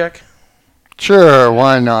engineering check? Sure,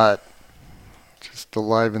 why not? Just to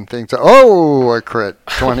liven things up. Oh, a crit.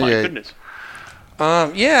 Oh my 28. goodness.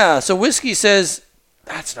 Yeah. So Whiskey says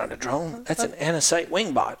that's not a drone. That's an Anacite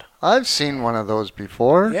wingbot. I've seen one of those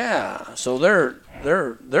before. Yeah. So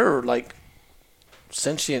they're like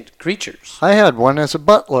sentient creatures. I had one as a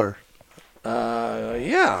butler.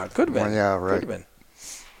 Yeah. Could have been. Well, yeah, right. Could have been.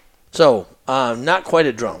 So not quite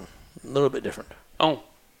a drone. A little bit different. Oh.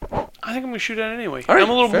 I think I'm going to shoot at it anyway. All right, I'm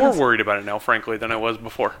a little fair more enough. worried about it now, frankly, than I was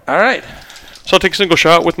before. All right. So I'll take a single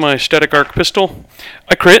shot with my static arc pistol.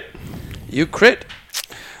 I crit, You crit.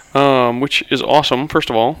 which is awesome, first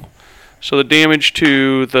of all. So the damage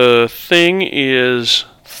to the thing is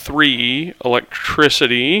 3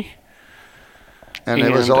 electricity. And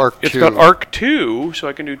it was arc 2. It's got arc 2, so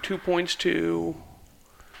I can do 2 points to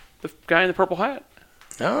the guy in the purple hat.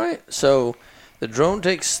 All right. So the drone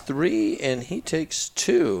takes 3 and he takes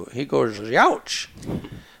 2. He goes, youch.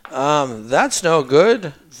 That's no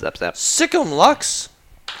good. Zap, zap. Sick 'em, Lux.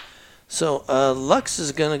 So Lux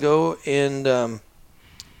is going to go and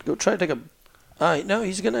go try to take a... no,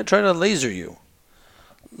 he's going to try to laser you.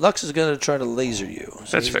 Lux is going to try to laser you.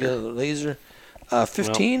 So That's he's fair. Gonna laser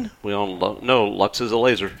 15. We all no, Lux is a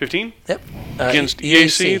laser. 15? Yep. Against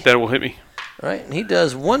EAC, that will hit me. All right, and he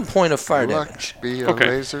does 1 point of fire damage. Lux be a Okay.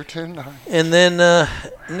 laser tonight. And then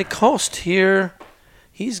Nicoste here,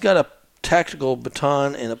 he's got a tactical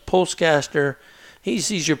baton and a pulsecaster. He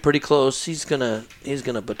sees you're pretty close. He's gonna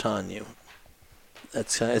baton you.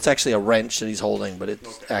 That's it's actually a wrench that he's holding, but it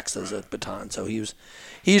acts as a baton. So he's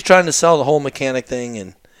trying to sell the whole mechanic thing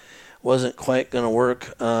and wasn't quite gonna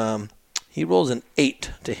work. He rolls an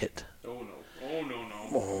 8 to hit. Oh no. Oh no, no.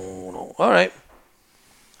 Oh no! All right.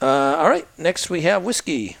 All right. Next we have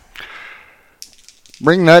Whiskey.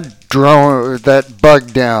 Bring that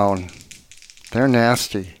bug down. They're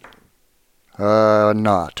nasty.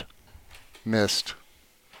 Not. Missed.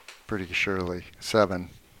 Pretty surely. 7.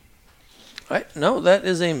 All right. No, that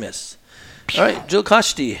is a miss. All right, Jill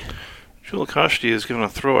Koshti. Julikoshti is going to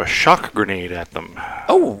throw a shock grenade at them.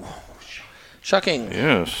 Oh, shocking.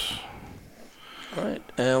 Yes. All right,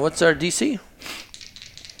 what's our DC?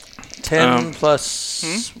 10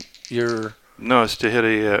 plus your... No, it's to hit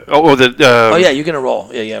a... oh, yeah, you're going to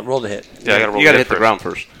roll. Yeah, roll the hit. Yeah, I got to roll. You got to hit first. the ground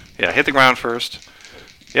first. Yeah, hit the ground first.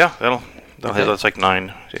 Yeah, that'll Okay. hit. That's like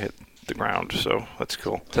 9 to hit the ground, so that's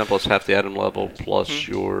cool. 10 plus half the item level plus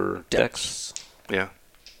your dex. Yeah.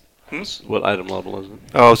 What item level is it?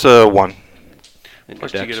 Oh, it's a 1. And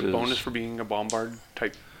Plus, your do you get dex a is- bonus for being a bombard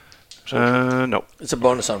type? No. It's a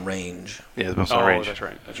bonus on range. Yeah, it's bonus Oh, on range. that's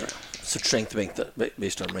right. That's right. It's a strength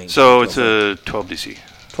based on range. So it's a 12 DC.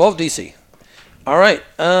 12 DC. All right.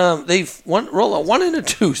 They've roll a 1 and a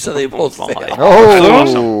 2, so they both fail.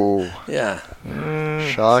 Oh, Yeah.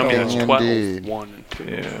 shocking It's 12, indeed. 1, and 2.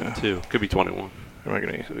 Yeah. 2. Could be 21. Am I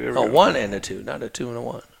gonna, there we A go. 1 and a 2, not a 2 and a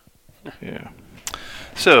 1. Yeah.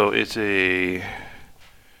 So it's a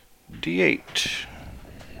D8.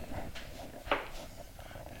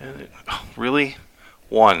 And really?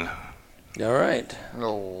 1. All right.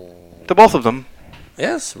 Oh. To both of them.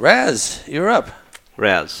 Yes, Raz, you're up.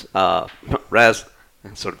 Raz. Raz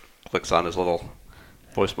sort of clicks on his little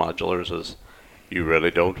voice modulator and says, "You really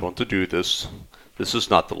don't want to do this. This is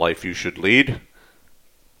not the life you should lead.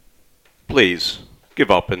 Please, give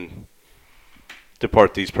up and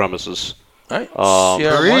depart these premises." All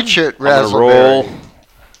right. Reach it, I'm going to roll Razzleberry.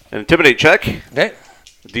 an intimidate check. Okay.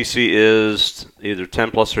 DC is either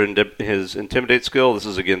 10 plus his intimidate skill. This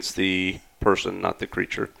is against the person, not the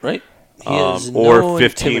creature. Right. He has or no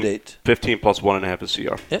 15, intimidate. 15 plus 1.5 is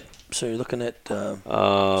CR. Yep. So you're looking at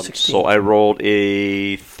 16. So I rolled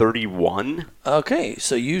a 31. Okay,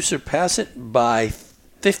 so you surpass it by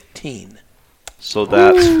 15. So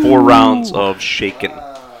that's 4 rounds of shaken.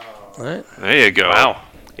 All right. There you go. Wow.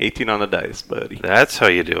 18 on the dice, buddy. That's how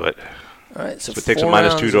you do it. All right. So So it takes a 4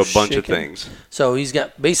 minus rounds 2 to a of bunch of shaken. things. So he's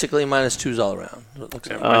got basically minus 2s all around. It looks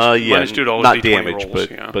like. Minus 2 to all his not D20 damage, rolls,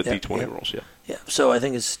 but Yeah, D20 yeah. rolls, yeah. Yeah. So I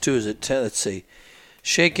think it's 2 is at 10. Let's see.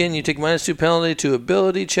 Shaken, you take minus 2 penalty to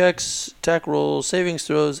ability checks, attack rolls, savings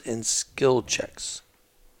throws, and skill checks.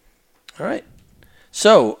 All right.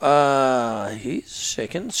 So he's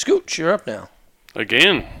shaken. Scooch, you're up now.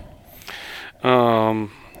 Again. Well,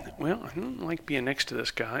 I don't like being next to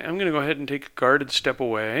this guy. I'm going to go ahead and take a guarded step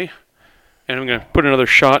away. And I'm going to put another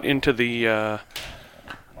shot into the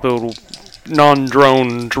little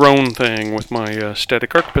drone thing with my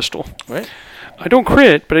static arc pistol. Right. I don't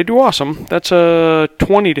crit, but I do awesome. That's a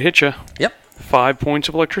 20 to hit you. Yep. 5 points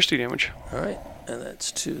of electricity damage. All right. And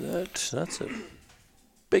that's 2. That's a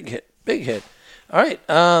big hit. Big hit. All right.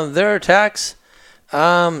 Their attacks.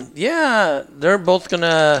 Yeah, they're both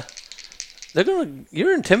gonna.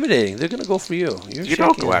 You're intimidating. They're gonna go for you. You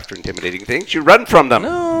don't go after intimidating things. You run from them.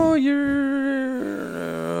 No,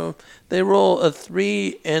 they roll a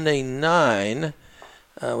 3 and a 9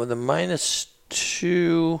 with a minus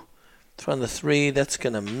 2 from the 3. That's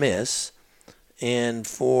gonna miss. And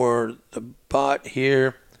for the bot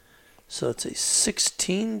here, so it's a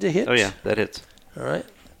 16 to hit. Oh, yeah, that hits. All right.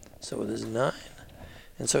 So with his 9,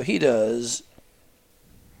 and so he does.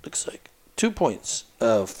 Looks like 2 points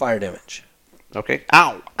of fire damage. Okay.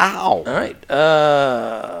 Ow! Ow! All right.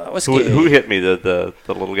 What's Who hit me? The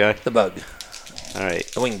little guy? The bug, All right.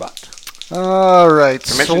 the wing bot. All right,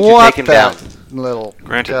 Permission to swap take him that down. little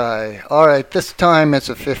Granted. guy. All right, this time it's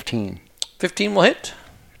a 15. 15 will hit.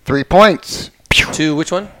 3 points. To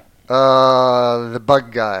which one? The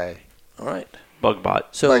bug guy. All right. Bug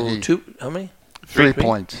bot. So Buggy. 2. How many? 3 Three.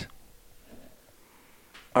 points.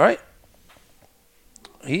 All right.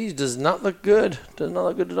 He does not look good. Does not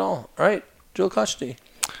look good at all. All right. Joel Koshti.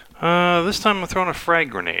 This time I'm throwing a frag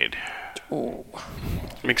grenade. Oh.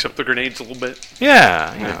 Mix up the grenades a little bit.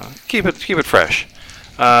 Yeah, you know, keep it fresh.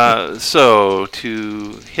 So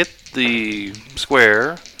to hit the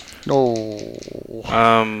square, No.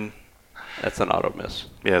 That's an auto miss.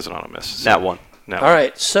 yeah, it's an auto miss. That one. No. All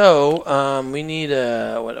right. So we need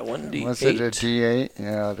a 1d8. Was it a D8?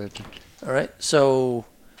 Yeah. All right. So,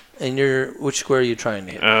 and which square are you trying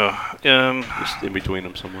to hit? Just in between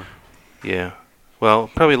them somewhere. Yeah. Well,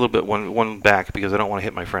 probably a little bit one back because I don't want to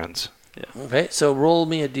hit my friends. Okay. So roll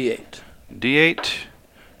me a d8. D8,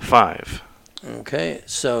 5. Okay,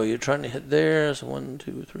 so you're trying to hit there. So 1,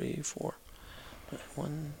 2, 3, 4.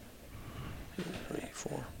 1, 2, 3,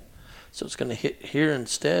 4. So it's going to hit here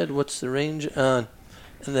instead. What's the range? And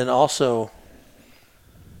then also,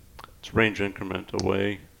 It's range increment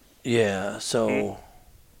away. yeah. So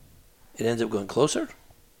it ends up going closer.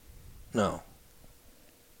 No.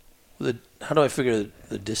 How do I figure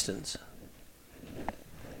the distance?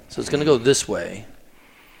 So it's going to go this way.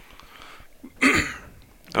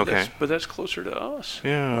 Okay. But that's closer to us.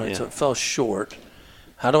 Yeah. All right, so it fell short.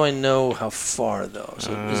 How do I know how far, though?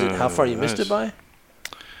 So is it how far you missed it by?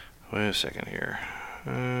 Wait a second here.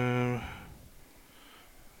 No,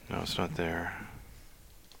 it's not there.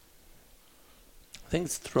 I think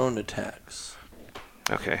it's thrown attacks.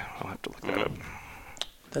 Okay, I'll have to look that up.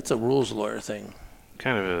 That's a rules lawyer thing.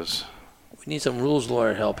 Kind of is. We need some rules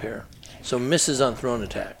lawyer help here. So misses on thrown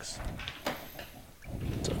attacks.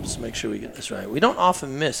 So let's make sure we get this right. We don't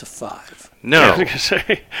often miss a 5. No. I was going to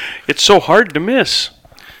say, it's so hard to miss.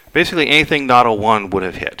 Basically, anything not a 1 would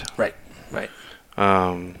have hit. Right.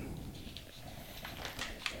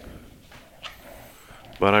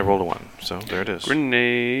 But I rolled a 1, so there it is.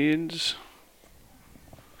 Grenades.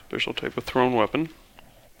 Special type of thrown weapon.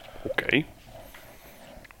 Okay.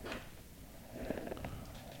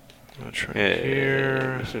 I'll try Here.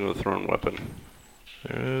 here. Single thrown weapon.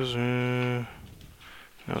 There is. No,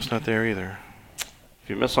 it's not there either. If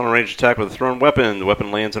you miss on a ranged attack with a thrown weapon, the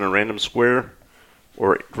weapon lands in a random square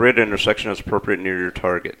or grid intersection as appropriate near your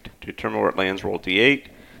target. To determine where it lands, roll d8.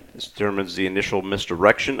 This determines the initial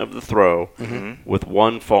misdirection of the throw, with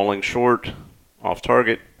 1 falling short off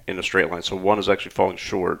target in a straight line. So 1 is actually falling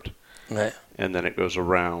short, Right. and then it goes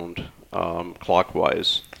around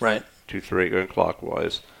clockwise. Right. 2 through 8 going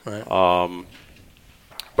clockwise. Right.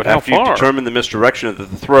 But how After you far? determine the misdirection of the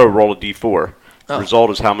throw, roll a d4. The Oh. result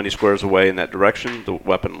is how many squares away in that direction the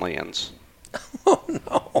weapon lands. Oh,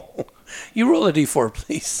 no. You roll a d4,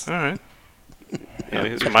 please. All right. Yeah,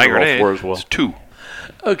 It's my roll grenade. 4 as well. It's 2.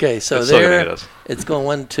 Okay, so It's still gonna there hit us. it's going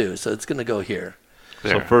 1, 2. So it's going to go here.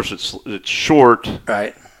 There. So first it's short.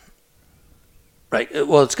 Right. Right.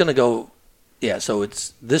 Well, it's going to go, yeah, so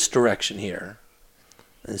it's this direction here.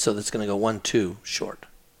 And so that's going to go 1, 2 short.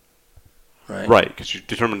 Right. Right, because you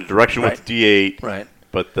determine the direction Right. with d8, Right.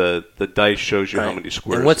 but the dice shows you how Right. many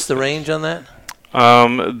squares. And what's the range on that?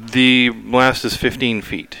 The blast is 15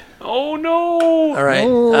 feet. Oh, no. All right.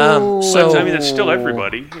 Oh. So I mean, that's still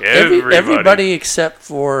everybody. everybody except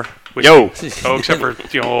for Which- Yo! Oh, except for,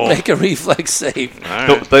 make a reflex save. All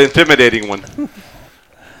The, right. the intimidating one.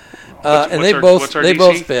 And they what's our they DC?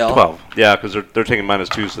 both fail. 12. Yeah, because they're taking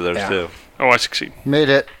 -2s to theirs Yeah. too. Oh, I succeed. Made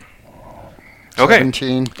it. Okay.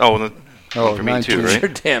 17. Oh, and Oh, for me 19. too, right? Your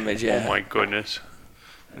damage, yeah. Oh, my goodness.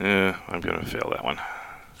 Yeah, I'm going to fail that one.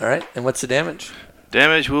 All right. And what's the damage?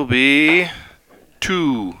 Damage will be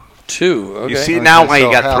 2. 2. Okay. You see Okay, now why so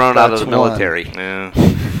you got half thrown out of that's the military. Yeah,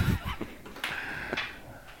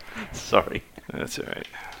 Sorry. that's all right.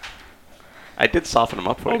 I did soften them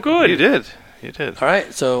up for Oh, you. good. You did. You did. All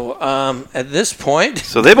right. So at this point,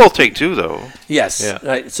 So they both take 2, though. yes. Yeah.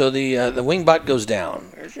 Right. So the wingbot goes down.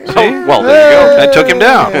 Oh, well, there you go. I took him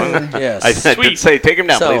down. Yes. I did say take him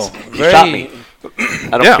down, so please. He very, shot me. I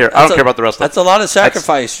don't Yeah. care. I don't care about the rest of That's that. a lot of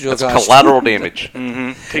sacrifice. That's Jogosh. collateral damage.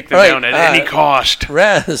 Take them All right, down at any cost.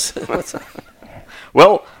 Raz. What's up?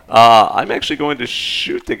 Well, I'm actually going to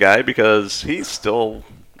shoot the guy because he's still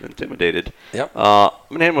intimidated. Yep. I'm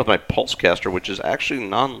going to hit him with my pulse caster, which is actually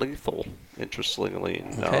non-lethal, interestingly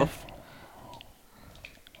enough.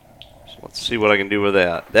 So let's see what I can do with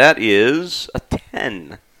that. That is a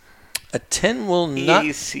 10 A 10 will not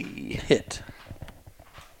AC. hit.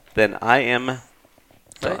 Then I am Right.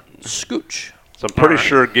 done. Scooch. So I'm pretty Alright.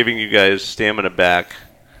 sure giving you guys stamina back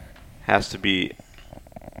has to be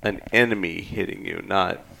an enemy hitting you,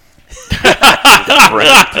 not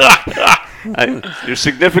your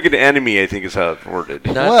significant enemy, I think is how it's worded.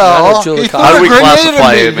 Not Well, Julie he Cox. How do threw a we grenade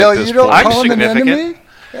classify at me. him at No, this you don't point? call I'm him an significant. enemy?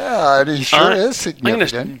 Yeah, he sure is I'm going to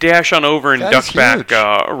significant. dash on over and That's duck back huge.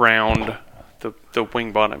 around the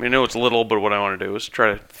wing bot. I mean, I know it's little, but what I want to do is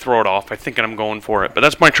try to throw it off. I think I'm going for it, but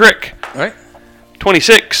that's my trick. All right.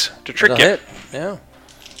 26 to trick That'll it. hit. Yeah.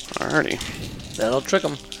 Alrighty. That'll trick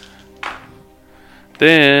him.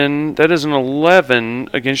 Then that is an 11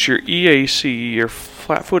 against your EAC. You're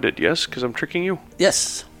flat-footed, yes? Because I'm tricking you.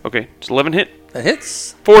 Yes. Okay, it's 11 hit, That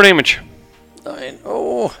hits. 4 damage. 9.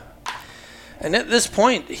 Oh. And at this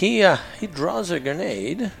point, he draws a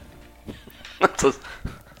grenade.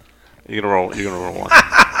 You're gonna roll. You're gonna roll one.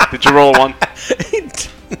 Did you roll a 1?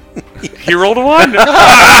 He rolled a 1.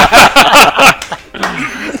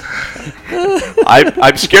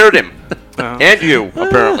 I've scared him, and you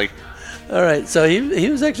apparently. All right. So he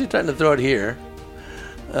was actually trying to throw it here.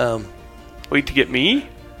 Wait to get me?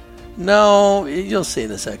 No, you'll see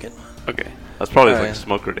in a second. Okay. That's probably All like right. a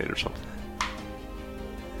smoke grenade or something.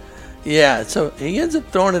 Yeah. So he ends up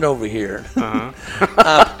throwing it over here.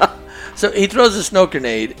 Uh-huh. So he throws a snow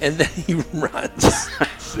grenade and then he runs.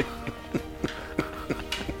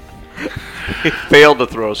 He failed to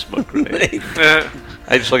throw a smoke grenade.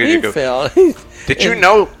 I just look at you He and go, failed. did you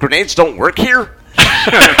know grenades don't work here?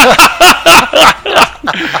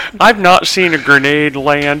 I've not seen a grenade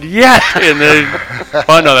land yet in the...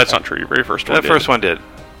 Oh, no, that's not true. Your very first one That first one did.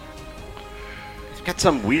 It's got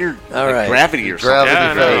some weird All like, right. gravity or Gravity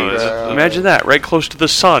something. phase. Imagine that, right close to the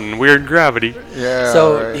sun. Weird gravity. Yeah.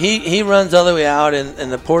 So right. he runs all the way out,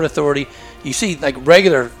 and the Port Authority, you see like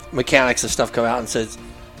regular mechanics and stuff come out and says,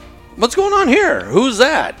 "What's going on here? Who's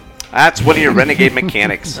that?" That's one of your renegade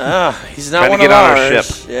mechanics. He's not Trying to one get of on our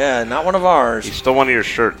ours. ship. Yeah, not one of ours. He stole one of your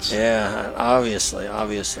shirts. Yeah, obviously.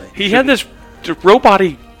 He had this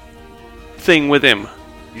robot-y thing with him.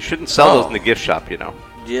 You shouldn't sell those Oh. in the gift shop, you know.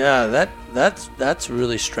 Yeah, that's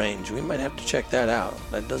really strange. We might have to check that out.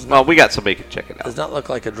 That does Well, not we got somebody who can check it out. does not look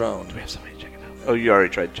like a drone. We have somebody check it out. Oh, you already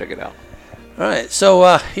tried to check it out. All right,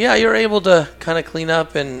 so yeah, you're able to kind of clean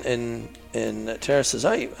up, and Tara says,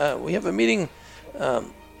 "Hey, we have a meeting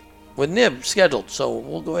with Nib scheduled, so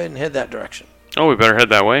we'll go ahead and head that direction." Oh, we better head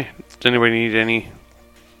that way. Does anybody need any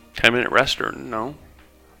 10-minute rest or no?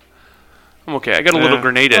 I'm okay. I got a little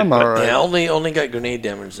grenade. I'm all right. Yeah, only got grenade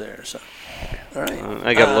damage there. So, all right,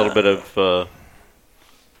 I got a little bit of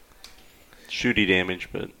shooty damage,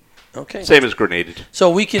 but okay. same as grenaded. So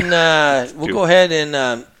we can we'll go ahead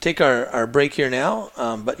and take our break here now,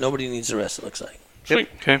 but nobody needs the rest. It looks like. Sweet.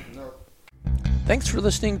 Okay. Thanks for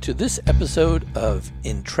listening to this episode of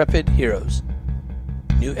Intrepid Heroes.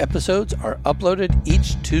 New episodes are uploaded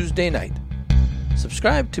each Tuesday night.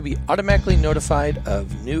 Subscribe to be automatically notified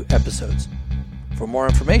of new episodes. For more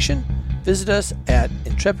information, visit us at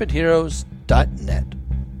intrepidheroes.net.